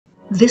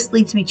This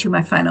leads me to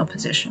my final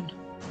position.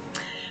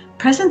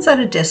 Presence at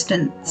a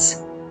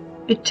distance,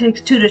 it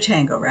takes two to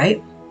tango,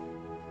 right?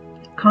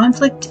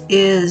 Conflict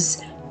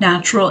is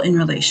natural in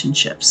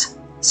relationships,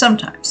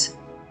 sometimes.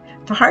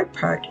 The hard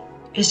part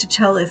is to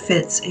tell if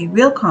it's a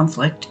real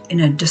conflict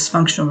in a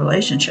dysfunctional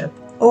relationship,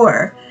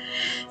 or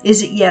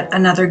is it yet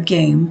another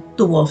game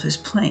the wolf is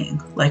playing,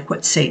 like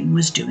what Satan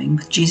was doing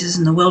with Jesus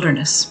in the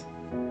wilderness?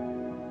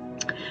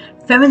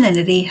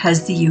 Femininity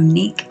has the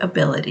unique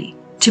ability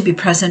to be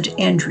present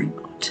and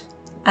remote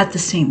at the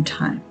same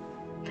time.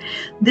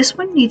 This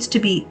one needs to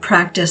be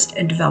practiced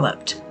and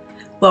developed.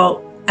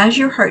 Well, as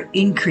your heart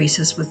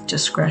increases with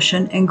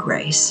discretion and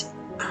grace,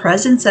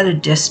 presence at a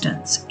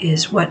distance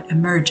is what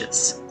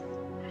emerges.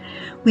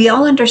 We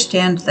all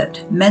understand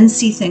that men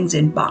see things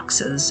in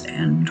boxes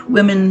and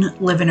women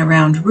live in a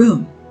round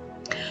room.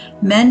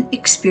 Men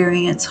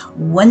experience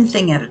one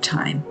thing at a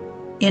time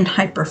in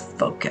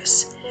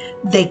hyperfocus.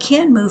 They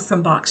can move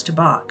from box to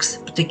box,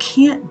 but they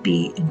can't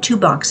be in two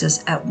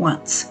boxes at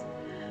once.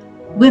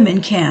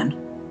 Women can.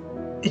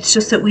 It's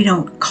just that we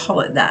don't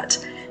call it that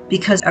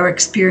because our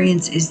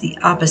experience is the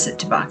opposite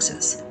to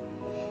boxes.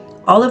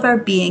 All of our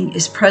being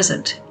is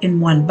present in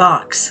one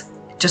box.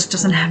 It just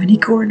doesn't have any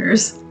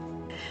corners.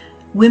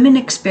 Women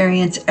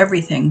experience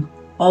everything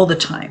all the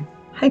time.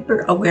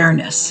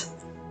 Hyper-awareness.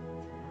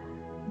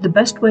 The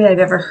best way I've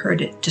ever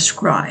heard it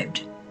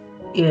described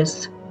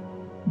is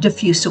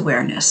diffuse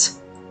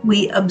awareness.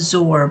 We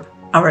absorb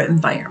our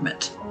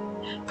environment.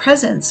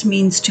 Presence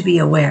means to be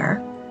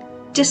aware.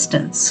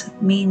 Distance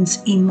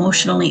means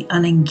emotionally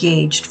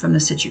unengaged from the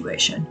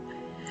situation.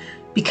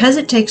 Because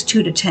it takes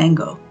two to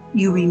tango,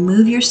 you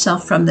remove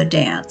yourself from the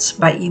dance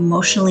by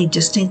emotionally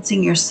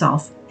distancing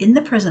yourself in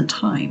the present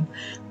time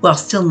while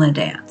still in the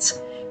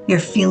dance. Your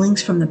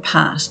feelings from the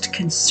past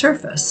can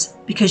surface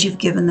because you've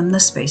given them the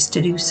space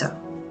to do so.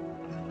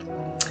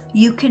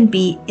 You can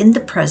be in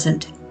the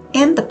present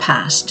and the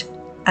past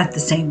at the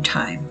same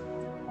time.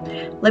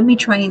 Let me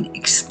try and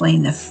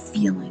explain the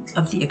feeling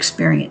of the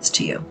experience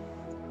to you.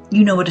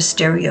 You know what a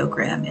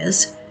stereogram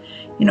is.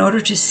 In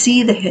order to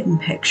see the hidden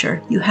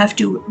picture, you have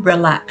to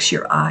relax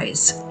your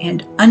eyes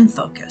and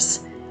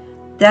unfocus.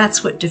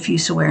 That's what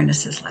diffuse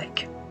awareness is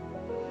like.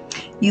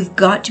 You've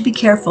got to be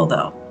careful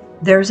though.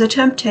 There's a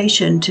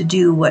temptation to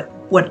do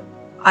what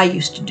I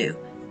used to do.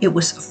 It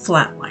was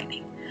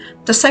flatlining.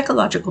 The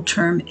psychological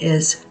term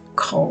is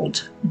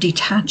called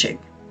detaching.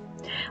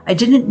 I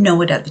didn't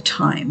know it at the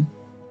time.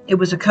 It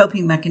was a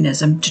coping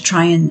mechanism to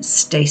try and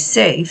stay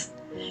safe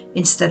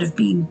instead of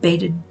being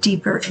baited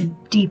deeper and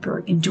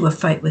deeper into a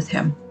fight with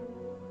him.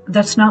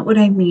 That's not what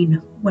I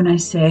mean when I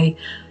say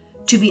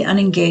to be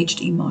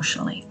unengaged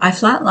emotionally. I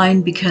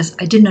flatlined because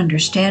I didn't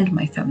understand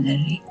my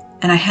femininity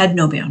and I had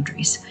no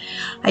boundaries.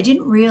 I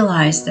didn't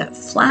realize that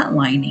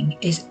flatlining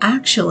is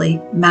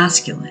actually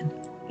masculine.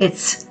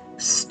 It's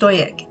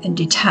stoic and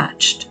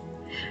detached.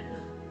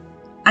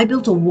 I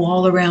built a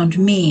wall around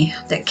me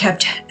that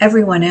kept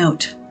everyone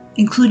out,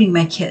 including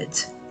my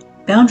kids.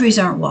 Boundaries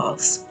aren't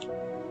walls.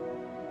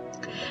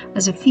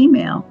 As a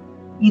female,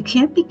 you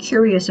can't be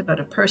curious about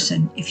a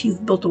person if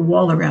you've built a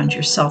wall around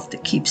yourself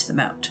that keeps them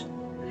out.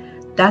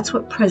 That's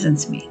what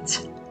presence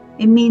means.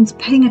 It means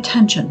paying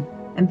attention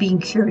and being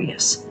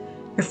curious.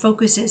 Your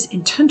focus is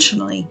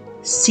intentionally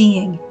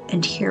seeing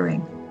and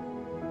hearing.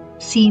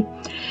 See,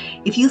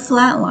 if you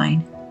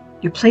flatline,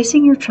 you're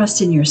placing your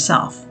trust in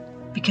yourself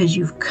because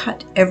you've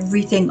cut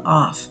everything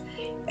off,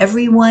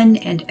 everyone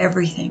and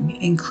everything,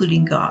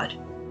 including God.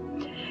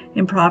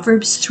 In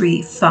Proverbs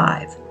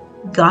 3:5,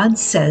 God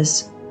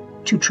says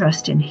to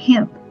trust in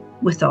Him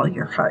with all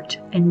your heart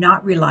and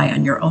not rely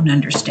on your own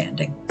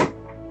understanding.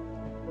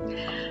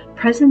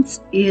 Presence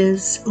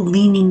is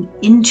leaning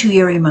into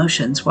your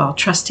emotions while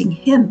trusting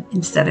Him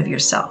instead of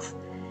yourself.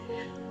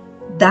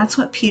 That's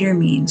what Peter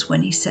means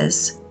when he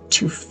says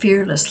to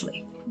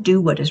fearlessly do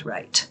what is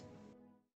right.